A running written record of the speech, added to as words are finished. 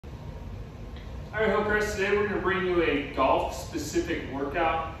All right, Hillcrest, today we're going to bring you a golf-specific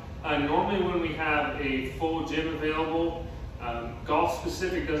workout. Normally when we have a full gym available,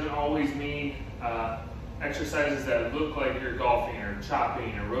 golf-specific doesn't always mean exercises that look like you're golfing or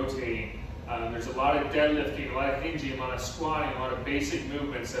chopping or rotating. There's a lot of deadlifting, a lot of hinging, a lot of squatting, a lot of basic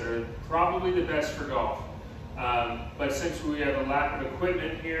movements that are probably the best for golf. But since we have a lack of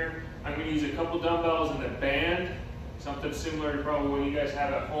equipment here, I'm going to use a couple dumbbells and a band, something similar to probably what you guys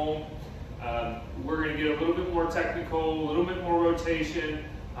have at home. We're going to get a little bit more technical, a little bit more rotation,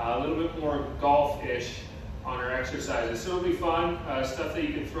 a little bit more golf-ish on our exercises. So it'll be fun, stuff that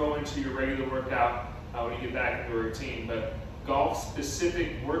you can throw into your regular workout when you get back into a routine. But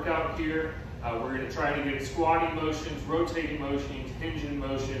golf-specific workout here, we're going to try to get squatting motions, rotating motions, hinging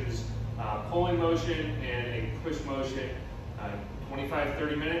motions, pulling motion, and a push motion.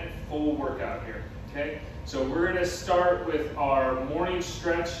 25-30 minute full workout here. Okay, so we're going to start with our morning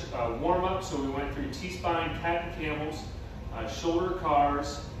stretch warm-up. So we went through T-spine, cat and camels, shoulder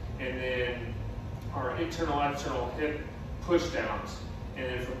cars, and then our internal hip push downs. And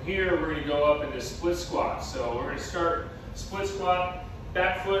then from here, we're going to go up into split squats. So we're going to start split squat,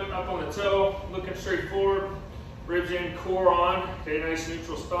 back foot up on the toe, looking straight forward, ribs in, core on, okay, nice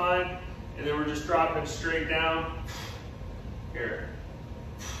neutral spine. And then we're just dropping straight down here.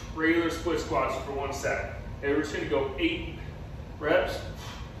 Regular split squats for 1 set. Okay, we're just going to go 8 reps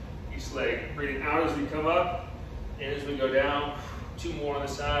each leg. Breathing out as we come up, and as we go down. 2 more on the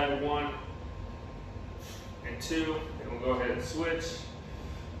side, 1 and 2. And we'll go ahead and switch.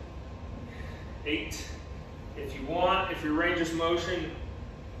 8. If you want, if your range of motion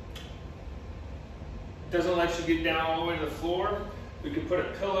doesn't let you get down all the way to the floor, we could put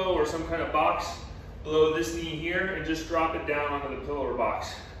a pillow or some kind of box below this knee here and just drop it down onto the pillow or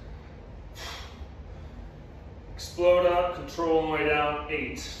box. Explode up, control all the way down, 8.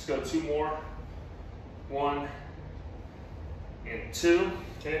 Let's go 2 more. 1 and 2.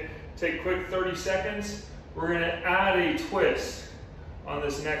 Okay, take a quick 30 seconds. We're going to add a twist on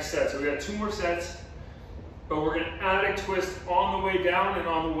this next set. So we got 2 more sets, but we're going to add a twist on the way down and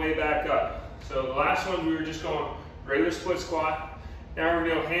on the way back up. So the last one we were just going regular split squat. Now we're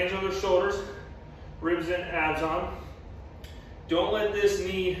going to go hands over shoulders, ribs in, abs on. Don't let this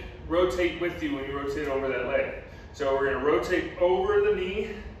knee rotate with you when you rotate over that leg. So we're going to rotate over the knee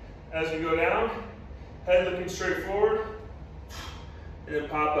as we go down, head looking straight forward, and then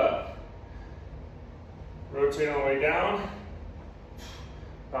pop up. Rotate on the way down,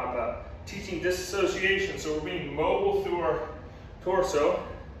 pop up. Teaching disassociation, so we're being mobile through our torso,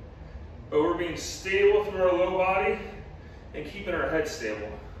 but we're being stable through our low body and keeping our head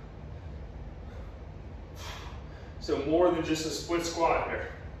stable. So more than just a split squat here.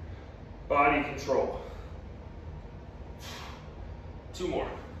 Body control. 2 more.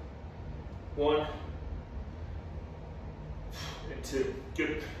 1 and 2.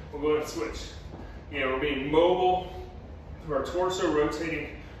 Good. We'll go ahead and switch. We're being mobile through our torso,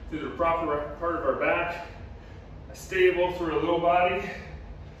 rotating through the proper part of our back. Stable through our low body,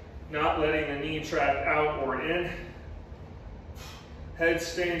 not letting the knee track out or in. Head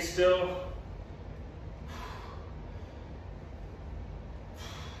staying still.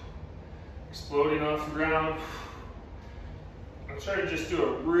 Exploding off the ground. I'm trying to just do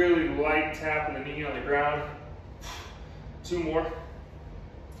a really light tap in the knee on the ground. 2 more.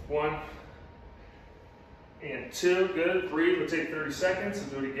 1 and 2. Good. Breathe. We'll take 30 seconds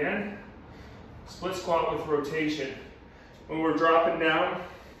and do it again. Split squat with rotation. When we're dropping down,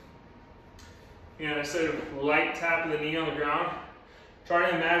 and instead of light tap of the knee on the ground, try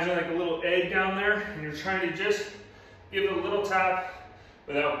to imagine like a little egg down there, and you're trying to just give it a little tap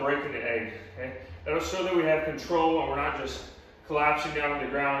without breaking the egg. Okay? That'll show that we have control and we're not just collapsing down on the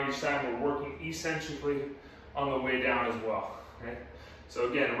ground each time. We're working eccentrically on the way down as well. Okay? So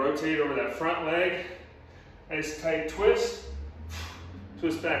again, rotate over that front leg. Nice tight twist.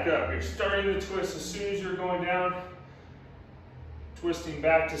 Twist back up. You're starting the twist as soon as you're going down. Twisting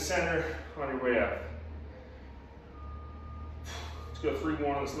back to center on your way up. Let's go 3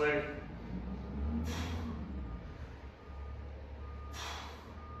 more on this leg.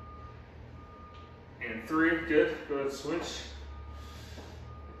 And 3, good. Go ahead and switch.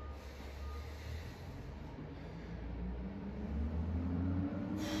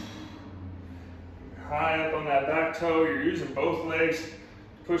 High up on that back toe, you're using both legs to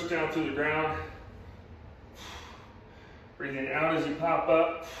push down through the ground. Breathing out as you pop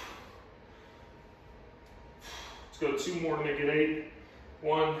up. Let's go 2 more to make it 8.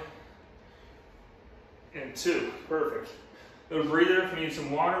 1 and 2. Perfect. Little breather if you need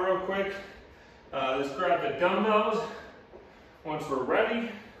some water real quick. Let's grab the dumbbells once we're ready.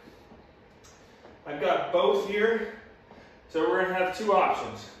 I've got both here, so we're gonna have two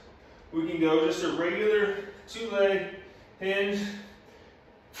options. We can go just a regular 2-leg hinge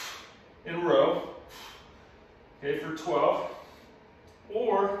in a row, okay, for 12.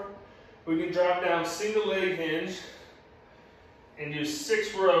 Or we can drop down single leg hinge and do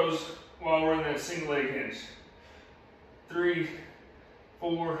 6 rows while we're in that single leg hinge. 3,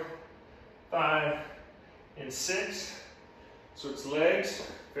 4, 5, and 6. So it's legs,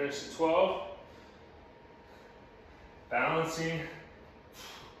 finish at 12. Balancing.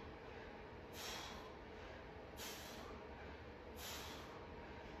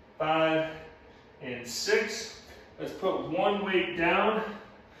 5 and 6. Let's put one weight down.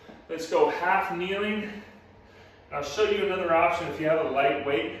 Let's go half kneeling. I'll show you another option if you have a light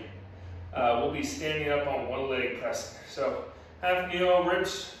weight. We'll be standing up on one leg pressing. So half kneel,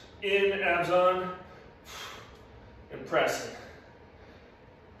 ribs in, abs on, and pressing.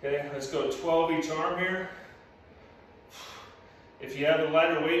 Okay, let's go 12 each arm here. If you have a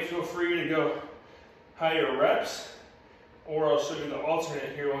lighter weight, feel free to go higher reps. Or I'll show you the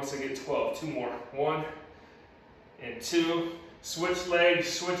alternate here once I get 12. 2 more. 1 and 2. Switch legs,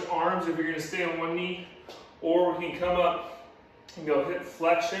 switch arms if you're going to stay on one knee. Or we can come up and go hip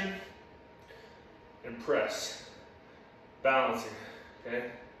flexion and press. Balancing.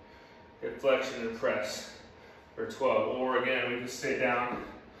 Okay? Hip flexion and press for 12. Or again, we can stay down,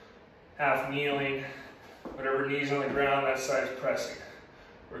 half kneeling, whatever knees on the ground, that side's pressing.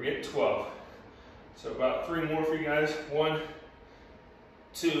 We're getting 12. So about 3 more for you guys. 1,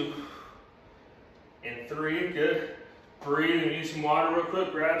 2, and 3. Good. Breathe and need some water real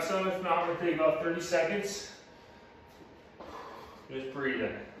quick. Grab some. If not, we're going to take about 30 seconds. Just breathe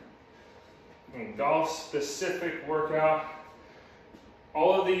in. And golf-specific workout.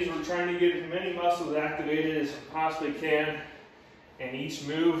 All of these, we're trying to get as many muscles activated as we possibly can. And each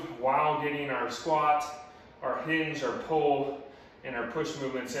move while getting our squat, our hinge, our pull, and our push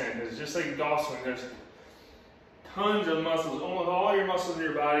movements in. Because just like a golf swing, there's tons of muscles. Almost all your muscles in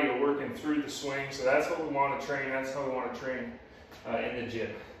your body are working through the swing. So that's what we want to train. That's how we want to train in the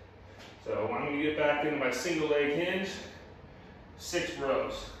gym. So I'm going to get back into my single leg hinge. 6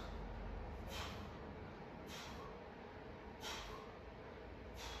 rows.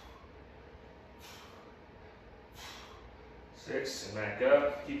 Six, and back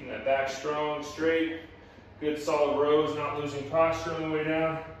up. Keeping that back strong, straight. Good solid rows, not losing posture on the way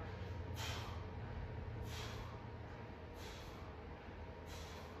down.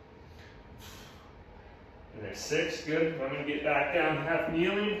 And then 6, good. I'm going to get back down, half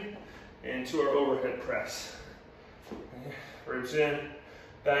kneeling, into our overhead press. Ribs in,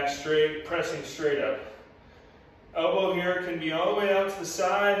 back straight, pressing straight up. Elbow here can be all the way out to the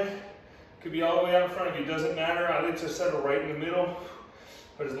side, could be all the way out in front of you, doesn't matter. I like to settle right in the middle,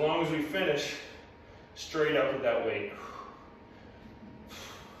 but as long as we finish straight up with that weight.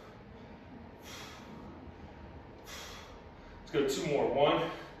 Let's go 2 more. 1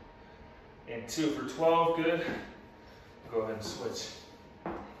 and 2 for 12. Good. Go ahead and switch.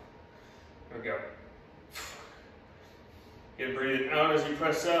 There we go. Get breathing out as you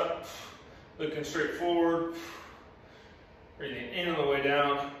press up. Looking straight forward. Breathing in on the way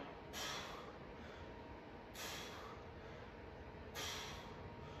down.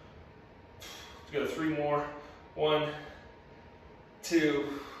 Let's go 3 more. 1, 2,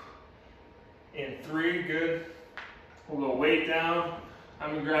 and 3. Good. We'll go weight down.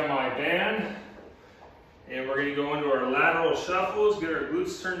 I'm going to grab my band. And we're going to go into our lateral shuffles. Get our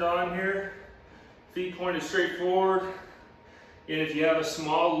glutes turned on here. Feet pointed straight forward. And if you have a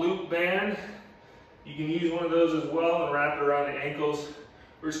small loop band, you can use one of those as well and wrap it around the ankles.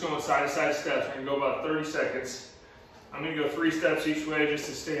 We're just going side-to-side steps. We're going to go about 30 seconds. I'm going to go 3 steps each way just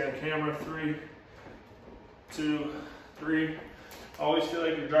to stay on camera. 3, 2, 3. Always feel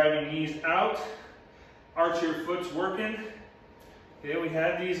like you're driving knees out. Arch your foot's working. Okay, we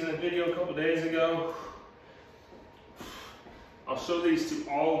had these in a video a couple days ago. I'll show these to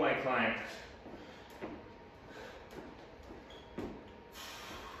all of my clients.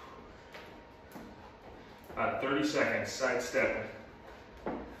 30 seconds, side stepping.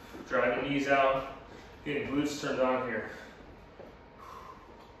 Driving knees out, getting glutes turned on here.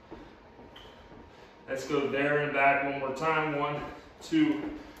 Let's go there and back one more time. 1, 2,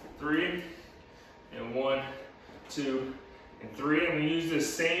 3. And 1, 2, and 3. I'm going to use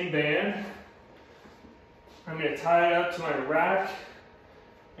this same band. I'm going to tie it up to my rack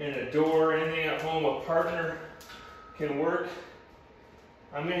and a door. Anything at home a partner can work.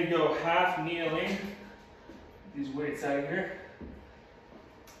 I'm going to go half kneeling. These weights out here.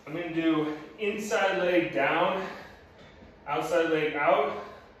 I'm going to do inside leg down, outside leg out,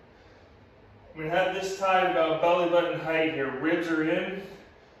 I'm gonna have this tied about belly button height here. Ribs are in.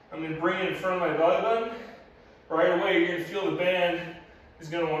 I'm gonna bring it in front of my belly button. Right away, you're gonna feel the band is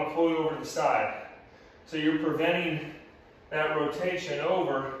gonna wanna pull you over to the side. So you're preventing that rotation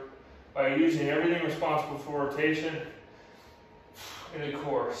over by using everything responsible for rotation in the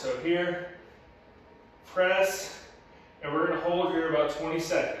core. So here, press, and we're gonna hold here about 20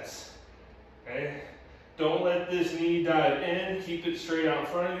 seconds, okay? Don't let this knee dive in, keep it straight out in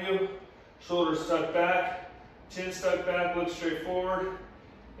front of you. Shoulders stuck back, chin stuck back, look straight forward.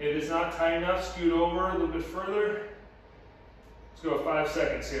 If it's not tight enough, scoot over a little bit further. Let's go 5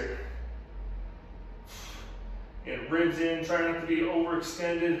 seconds here. And ribs in, try not to be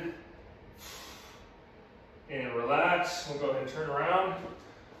overextended. And relax. We'll go ahead and turn around.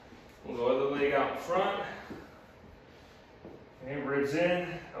 We'll go other leg out in front. Okay, ribs in,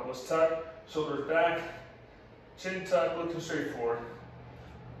 elbows tucked, shoulders back, chin tucked, looking straight forward.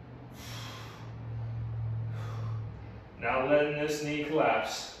 Now letting this knee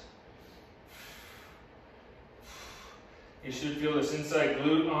collapse. You should feel this inside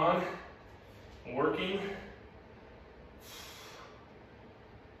glute on, working.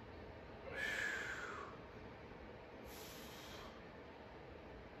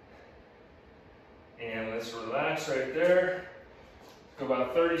 And let's relax right there. Go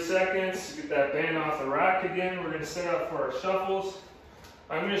about 30 seconds, get that band off the rack again. We're gonna set up for our shuffles.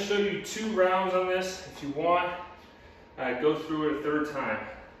 I'm gonna show you 2 rounds on this. If you want, go through it a 3rd time.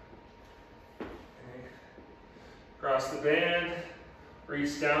 Okay. Cross the band,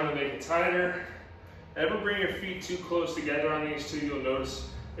 reach down to make it tighter. Never bring your feet too close together on these 2. You'll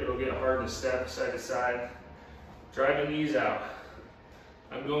notice it'll get hard to step side to side. Drive the knees out.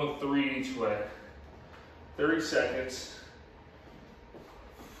 I'm going 3 each way. 30 seconds.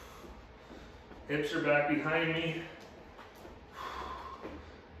 Hips are back behind me.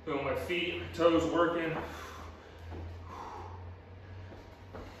 Feel my feet, toes working.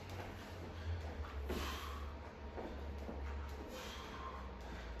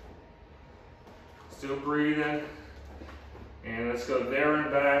 Still breathing. And let's go there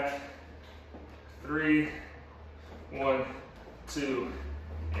and back. 3, 1, 2,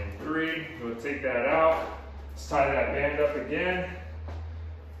 and 3. We'll take that out. Let's tie that band up again.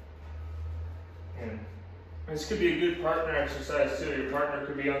 And this could be a good partner exercise too. Your partner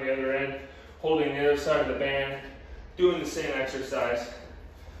could be on the other end, holding the other side of the band, doing the same exercise.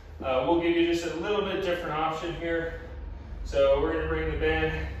 We'll give you just a little bit different option here. So we're gonna bring the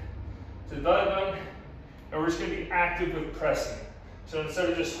band to the belly button, and we're just gonna be active with pressing. So instead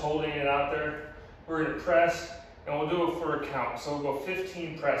of just holding it out there, we're gonna press, and we'll do it for a count. So we'll go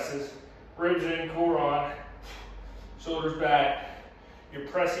 15 presses, ribs in, core on, shoulders back. You're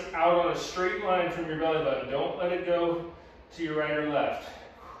pressing out on a straight line from your belly button. Don't let it go to your right or left.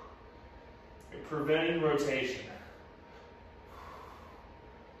 You're preventing rotation.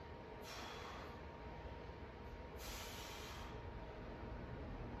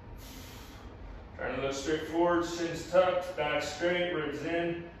 Trying to look straight forward, shins tucked, back straight, ribs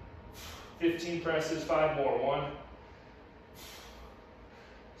in. 15 presses, 5 more. 1,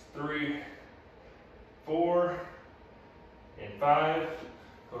 3, 4, and 5.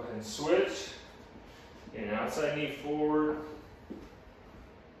 Go ahead and switch. And outside knee forward.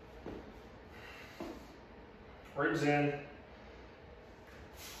 Ribs in.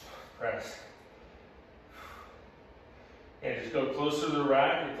 Press. And just go closer to the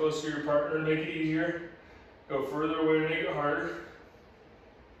rack, get closer to your partner to make it easier. Go further away to make it harder.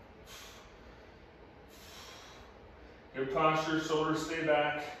 Good posture, shoulders stay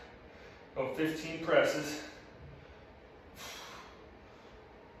back. Go 15 presses.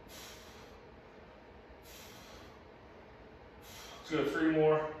 Let's go 3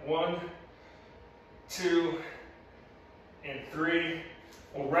 more. 1, 2, and 3.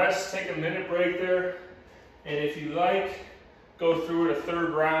 We'll rest, take a minute break there. And if you like, go through it a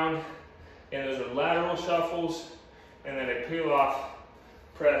 3rd round. And those are lateral shuffles, and then a peel off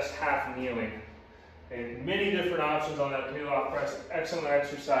press half kneeling. And many different options on that peel off press. Excellent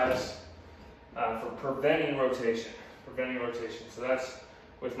exercise for preventing rotation. So that's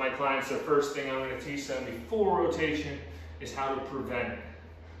with my clients, the first thing I'm going to teach them before rotation is how to prevent it.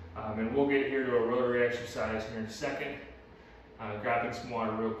 And we'll get here to a rotary exercise here in a second. Grabbing some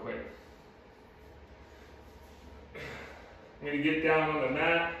water real quick. I'm going to get down on the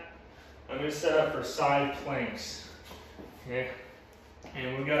mat. I'm going to set up for side planks. Okay,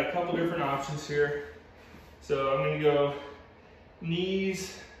 and we've got a couple different options here. So I'm going to go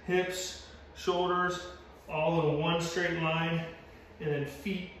knees, hips, shoulders, all in one straight line, and then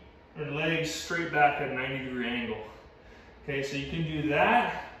feet and legs straight back at a 90-degree angle. Okay, so you can do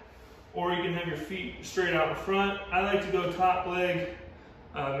that, or you can have your feet straight out in front. I like to go top leg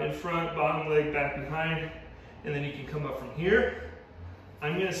in front, bottom leg back behind, and then you can come up from here.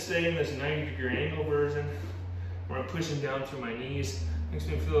 I'm gonna stay in this 90-degree angle version where I'm pushing down through my knees. Makes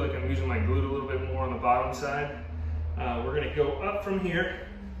me feel like I'm using my glute a little bit more on the bottom side. We're gonna go up from here.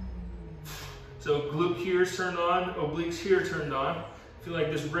 So glute here is turned on, obliques here turned on. Feel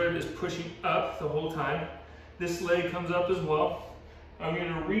like this rib is pushing up the whole time. This leg comes up as well. I'm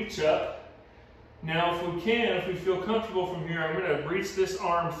gonna reach up. Now if we can, if we feel comfortable from here, I'm gonna reach this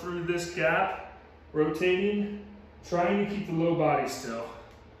arm through this gap, rotating, trying to keep the low body still.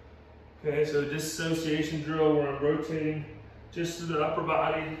 Okay, so disassociation drill where I'm rotating just to the upper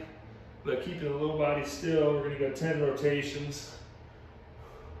body, but keeping the low body still. We're gonna go 10 rotations.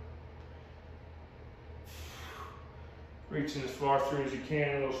 Reaching as far through as you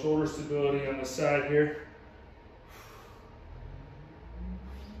can, a little shoulder stability on the side here.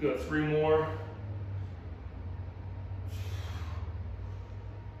 Go 3 more.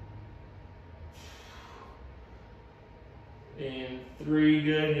 And 3,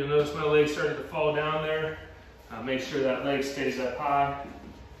 good. You'll notice my leg started to fall down there. Make sure that leg stays up high.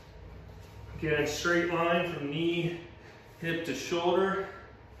 Get a straight line from knee, hip to shoulder.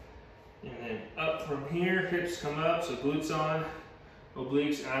 And then up from here, hips come up, so glutes on,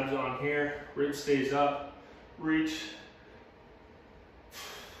 obliques, abs on here, rib stays up, reach,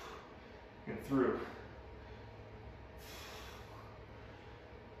 and through.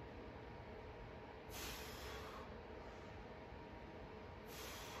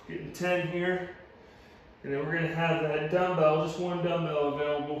 Getting 10 here, and then we're gonna have that dumbbell, just one dumbbell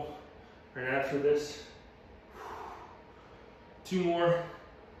available right after this. 2 more.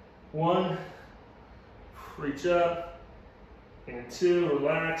 1, reach up, and 2,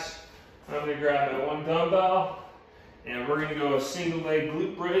 relax. I'm gonna grab my 1 dumbbell, and we're gonna go a single leg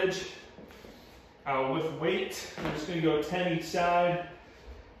glute bridge with weight. I'm just gonna go 10 each side,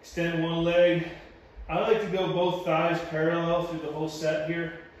 extend 1 leg. I like to go both thighs parallel through the whole set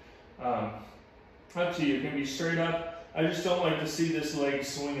here. Up to you, it can be straight up. I just don't like to see this leg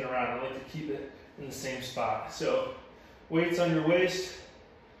swinging around. I like to keep it in the same spot. So weights on your waist.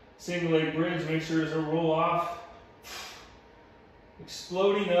 Single leg bridge, make sure there's a roll off.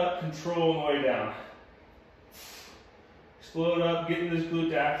 Exploding up, control on the way down. Explode up, getting this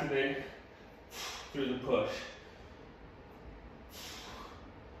glute to activate through the push.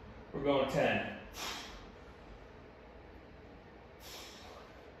 We're going 10.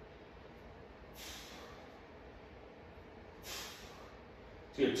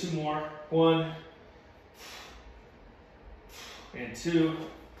 Let's go 2 more. 1 and 2.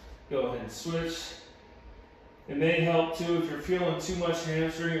 Go ahead and switch. It may help too if you're feeling too much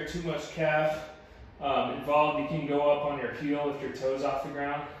hamstring or too much calf involved. You can go up on your heel if your toes off the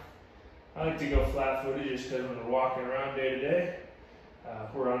ground. I like to go flat-footed just because when we're walking around day to day,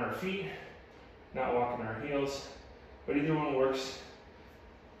 we're on our feet, not walking our heels. But either one works.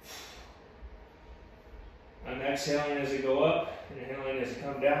 I'm exhaling as I go up, inhaling as I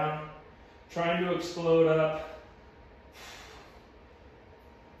come down, trying to explode up.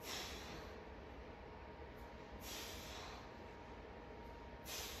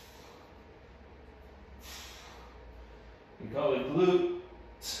 We call it glute,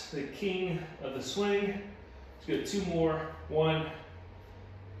 the king of the swing. Let's go 2 more. 1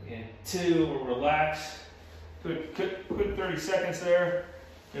 and 2. We'll relax. Quick 30 seconds there,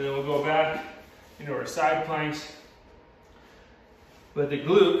 and then we'll go back into our side planks. But the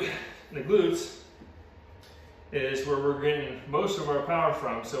glutes is where we're getting most of our power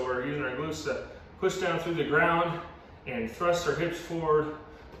from. So we're using our glutes to push down through the ground and thrust our hips forward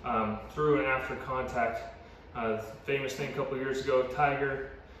through and after contact. The famous thing a couple years ago,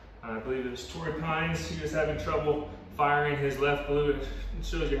 Tiger, I believe it was Torrey Pines, he was having trouble firing his left glute. It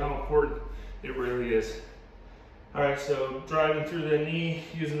shows you how important it really is. All right, so driving through the knee,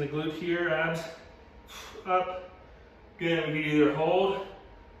 using the glute here, abs, up. Again, we can either hold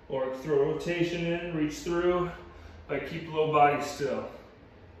or throw a rotation in, reach through, but keep the low body still.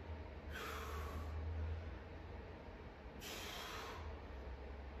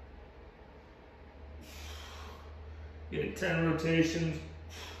 Getting 10 rotations.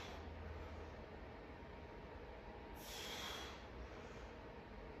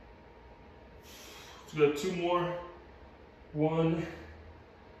 Let's go 2 more. 1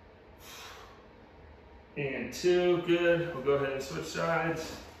 and 2. Good. We'll go ahead and switch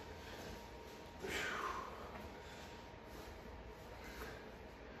sides. If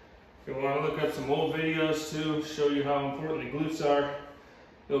you want to look up some old videos too, show you how important the glutes are.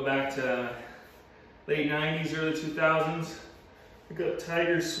 Go back to late 90s, early 2000s. Look up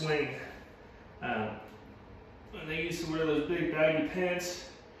Tiger Swing. When they used to wear those big baggy pants,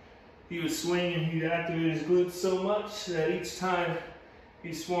 he would swing and he'd activate his glutes so much that each time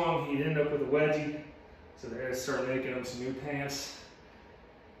he swung, he'd end up with a wedgie. So they had to start making him some new pants.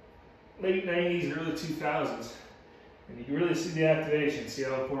 Late 90s, early 2000s. And you can really see the activation, see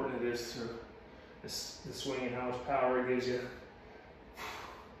how important it is to the swing and how much power it gives you.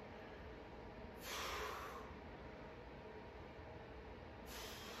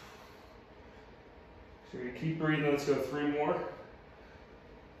 So you keep breathing, let's go 3 more.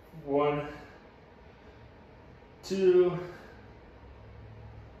 1, 2,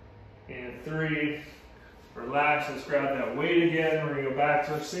 and 3. Relax, let's grab that weight again. We're gonna go back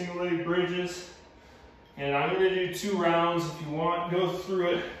to our single leg bridges. And I'm gonna do 2 rounds. If you want, go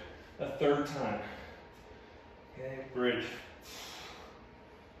through it a 3rd time. Okay, bridge.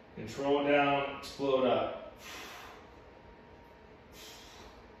 Control it down, explode up.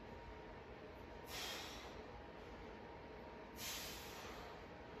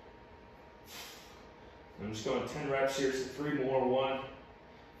 I'm just going 10 reps here, so 3 more. 1,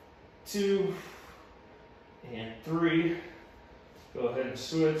 2, and 3. Go ahead and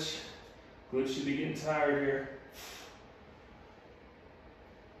switch. Glutes should be getting tired here.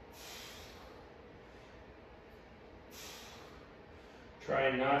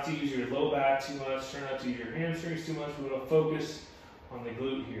 Try not to use your low back too much. Try not to use your hamstrings too much. We're going to focus on the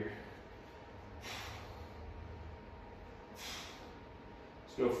glute here.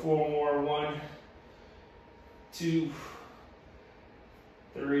 Let's go 4 more. 1, 2,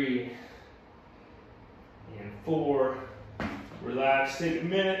 3, and 4. Relax, take a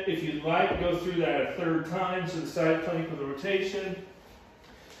minute. If you'd like, go through that a 3rd time. So the side plank with a rotation.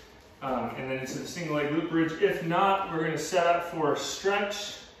 And then it's a single leg glute bridge. If not, we're going to set up for a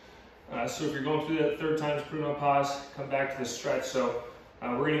stretch. So if you're going through that 3rd time, just put it on pause, come back to the stretch. So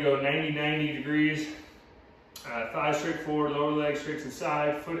we're going to go 90 degrees. Thighs straight forward, lower leg straight to the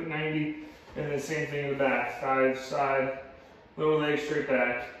side, foot at 90. And then same thing in the back. Thighs side, lower leg straight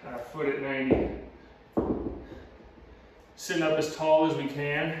back, foot at 90. Sitting up as tall as we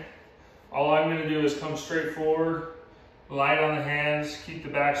can. All I'm going to do is come straight forward, light on the hands, keep the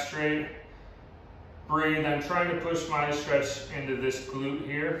back straight, breathe. I'm trying to push my stretch into this glute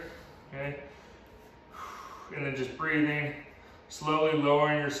here, okay? And then just breathing, slowly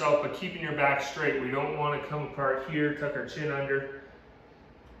lowering yourself, but keeping your back straight. We don't want to come apart here, tuck our chin under,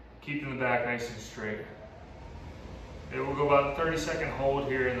 keeping the back nice and straight. It will go about a 30-second hold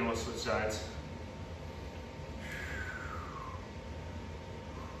here, and then we'll switch sides.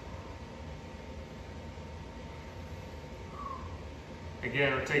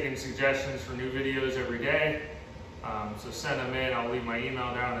 Again, we're taking suggestions for new videos every day, so send them in. I'll leave my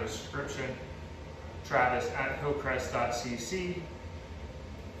email down in the description, travis@hillcrest.cc,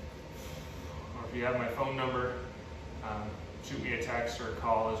 or if you have my phone number, shoot me a text or a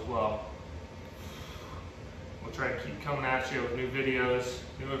call as well. We'll try to keep coming at you with new videos,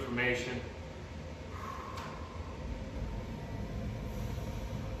 new information.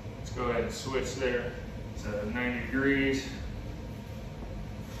 Let's go ahead and switch there to 90 degrees.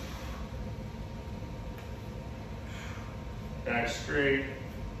 Back straight,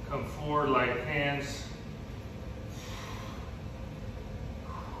 come forward, light hands.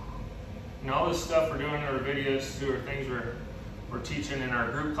 And all this stuff we're doing in our videos too are things we're teaching in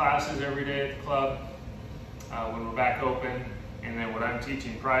our group classes every day at the club when we're back open, and then what I'm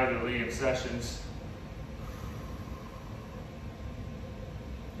teaching privately in sessions.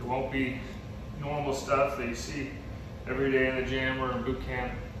 It won't be normal stuff that you see every day in the gym or in boot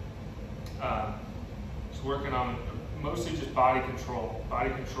camp. Just working on mostly just body control,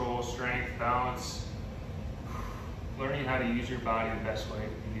 strength, balance, learning how to use your body the best way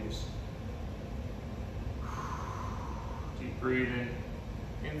to be used. Deep breathing,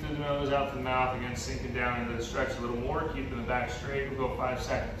 in through the nose, out through the mouth, again sinking down into the stretch a little more, keeping the back straight. We'll go 5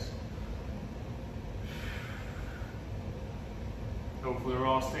 seconds. Hopefully we're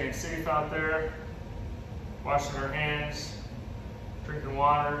all staying safe out there, washing our hands, drinking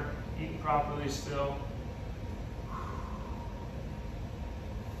water, eating properly still.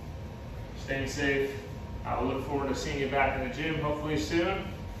 Staying safe. I will look forward to seeing you back in the gym hopefully soon.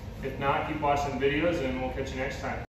 If not, keep watching the videos and we'll catch you next time.